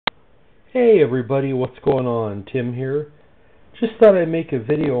Hey everybody, what's going on? Tim here. Just thought I'd make a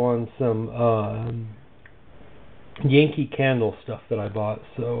video on some Yankee Candle stuff that I bought,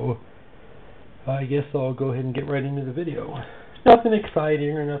 so I guess I'll go ahead and get right into the video. Nothing exciting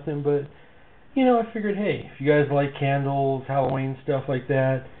or nothing, but I figured, hey, if you guys like candles, Halloween stuff like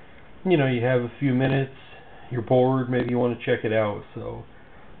that, you have a few minutes, you're bored, maybe you want to check it out, so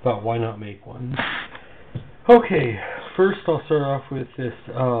thought why not make one. Okay, first I'll start off with this,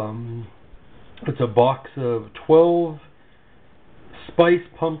 it's a box of 12 Spice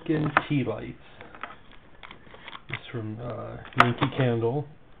Pumpkin Tea Lights. It's from Yankee Candle.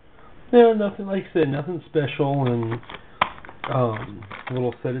 Yeah, nothing, like I said, nothing special, and a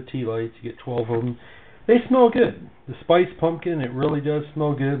little set of tea lights. You get 12 of them. They smell good. The Spice Pumpkin, it really does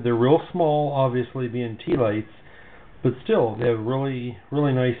smell good. They're real small, obviously being tea lights, but still, they have a really,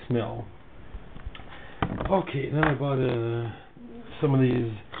 really nice smell. Okay, then I bought some of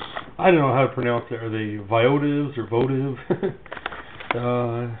these, I don't know how to pronounce it. Are they votives or votive?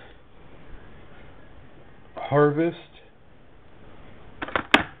 Harvest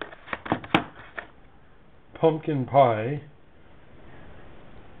Pumpkin Pie.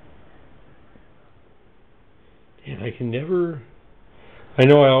 And I can never, I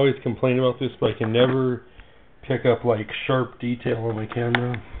know I always complain about this, but I can never pick up like sharp detail on my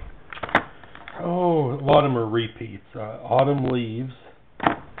camera. Oh, a lot of them are repeats. Autumn Leaves.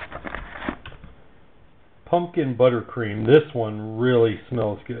 Pumpkin Buttercream. This one really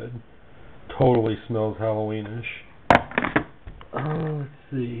smells good. Totally smells Halloweenish. Let's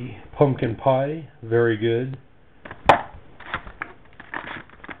see. Pumpkin Pie. Very good.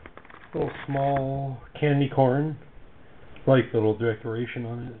 Little small candy corn. Like the little decoration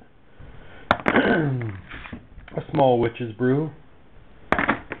on it. A small Witch's Brew.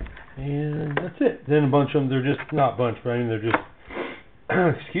 And that's it. Then a bunch of them, they're just, not a bunch, but I mean they're just,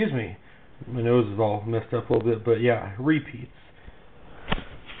 excuse me, my nose is all messed up a little bit, but yeah, repeats.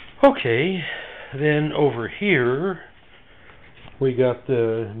 Okay, then over here, we got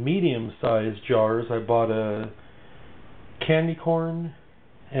the medium-sized jars. I bought a candy corn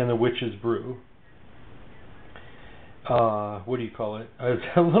and a Witch's Brew. What do you call it? I was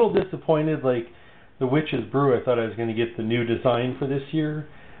a little disappointed, like, the Witch's Brew, I thought I was going to get the new design for this year.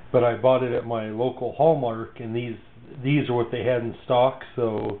 But I bought it at my local Hallmark, and these are what they had in stock,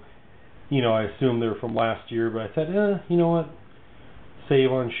 so, I assume they're from last year, but I said, you know what,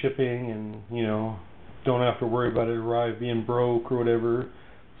 save on shipping, and, don't have to worry about it being broke or whatever,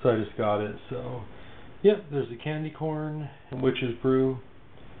 so I just got it. So, yep, there's a candy corn and Witch's Brew,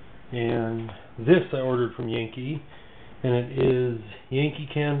 and this I ordered from Yankee, and it is Yankee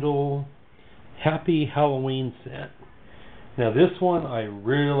Candle Happy Halloween Set. Now this one I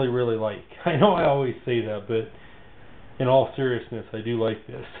really, really like. I know I always say that, but in all seriousness, I do like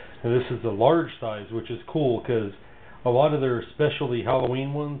this. Now this is a large size, which is cool because a lot of their specialty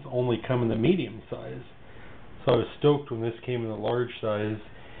Halloween ones only come in the medium size. So I was stoked when this came in the large size.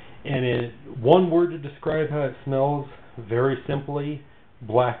 And one word to describe how it smells, very simply,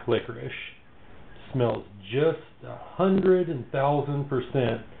 black licorice. It smells just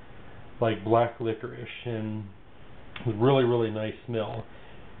 100,000% like black licorice, and really, really nice smell.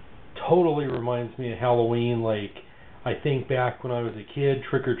 Totally reminds me of Halloween. Like, I think back when I was a kid,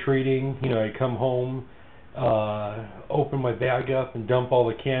 trick-or-treating, I'd come home, open my bag up and dump all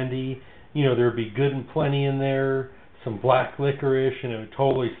the candy. There'd be good and plenty in there, some black licorice, and it would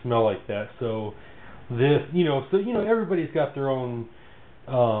totally smell like that. So this, everybody's got their own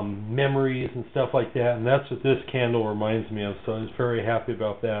memories and stuff like that, and that's what this candle reminds me of, so I was very happy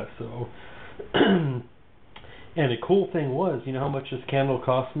about that. So and the cool thing was, how much this candle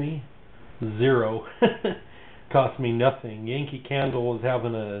cost me? $0. Cost me nothing. Yankee Candle was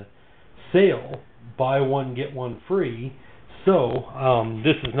having a sale, buy one get one free. So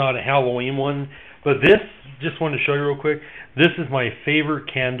this is not a Halloween one, but this, just wanted to show you real quick, this is my favorite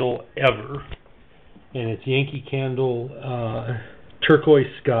candle ever, and it's Yankee Candle Turquoise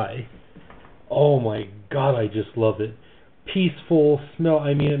Sky. Oh my god, I just love it. Peaceful smell.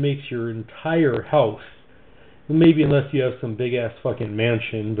 I mean, it makes your entire house, maybe unless you have some big ass fucking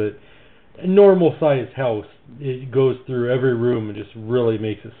mansion, but a normal sized house, it goes through every room and just really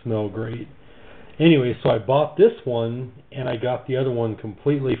makes it smell great. Anyway, so I bought this one and I got the other one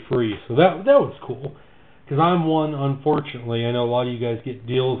completely free, so that was cool, because I'm one, unfortunately, I know a lot of you guys get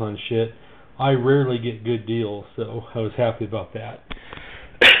deals on shit. I rarely get good deals, so I was happy about that.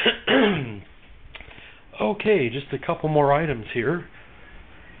 Okay, just a couple more items here.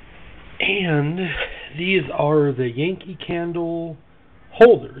 And these are the Yankee Candle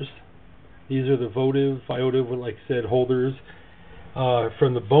holders. These are the votive, like I said, holders.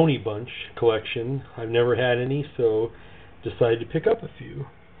 from the Boney Bunch collection. I've never had any, so decided to pick up a few.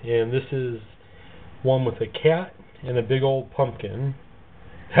 And this is one with a cat and a big old pumpkin.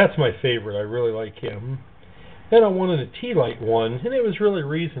 That's my favorite. I really like him. Then I wanted a tea light one, and it was really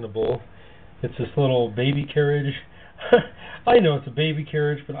reasonable. It's this little baby carriage. I know it's a baby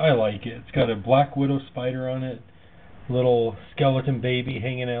carriage, but I like it. It's got a black widow spider on it, little skeleton baby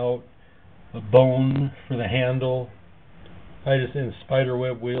hanging out, a bone for the handle. And spider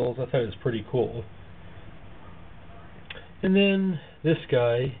web wheels. I thought it was pretty cool. And then this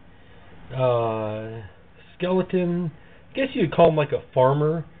guy, skeleton, I guess you'd call him like a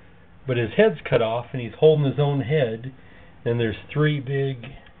farmer, but his head's cut off and he's holding his own head. And there's three big,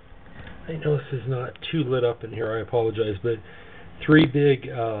 I know this is not too lit up in here, I apologize, but three big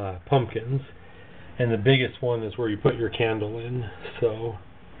pumpkins. And the biggest one is where you put your candle in. So,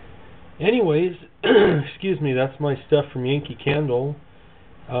 anyways, excuse me, that's my stuff from Yankee Candle.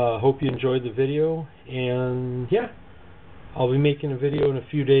 Hope you enjoyed the video. And yeah, I'll be making a video in a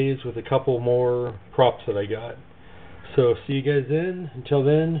few days with a couple more props that I got. So see you guys then. Until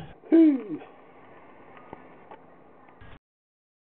then,